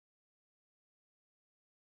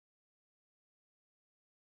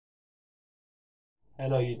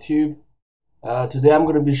Hello YouTube. Today I'm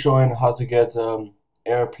going to be showing how to get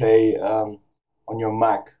AirPlay on your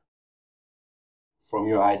Mac from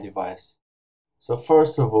your iDevice. So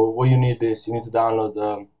first of all, what you need is you need to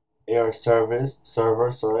download Air server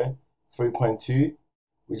 3.2,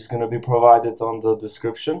 which is going to be provided on the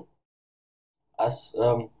description. As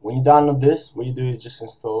when you download this, what you do is just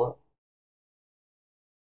install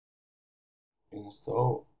it.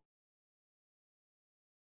 Install.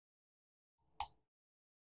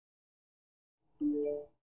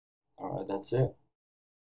 Alright, that's it.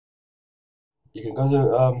 You can go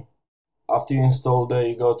to after you install there,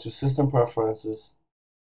 you go to System Preferences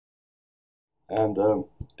and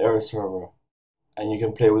Air Server, and you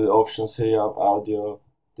can play with the options here. You have audio,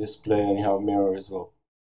 display, and you have mirror as well.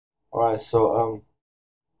 Alright, so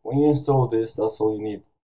when you install this, that's all you need.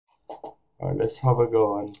 Alright, let's have a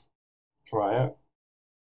go and try it.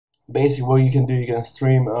 Basically, what you can do, you can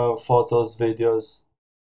stream photos, videos.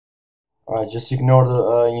 Alright, just ignore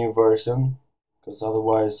the new version, because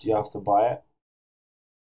otherwise you have to buy it.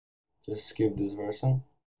 Just skip this version.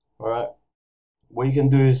 Alright, what you can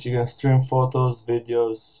do is you can stream photos,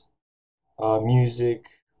 videos, music.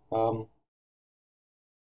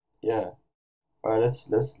 Yeah. Alright, let's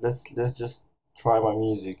just try my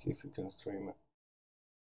music if you can stream it.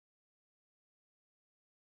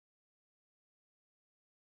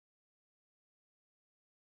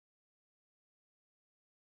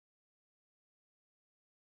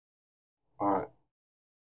 Alright.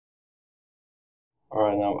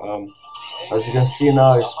 Alright, now as you can see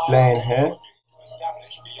now it's playing here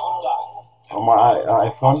on my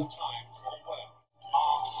iPhone.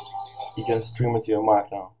 You can stream it to your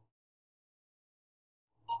Mac now.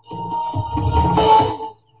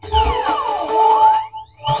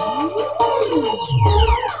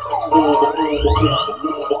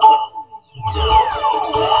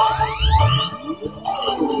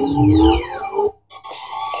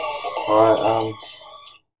 Alright,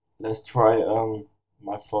 let's try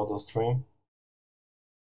my photo stream.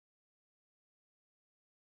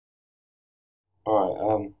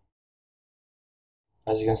 Alright,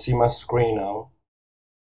 as you can see my screen now,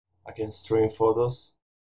 I can stream photos.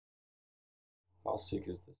 How sick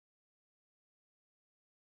is this?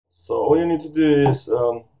 So all you need to do is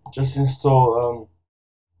just install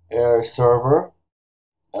Air server,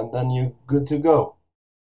 and then you're good to go.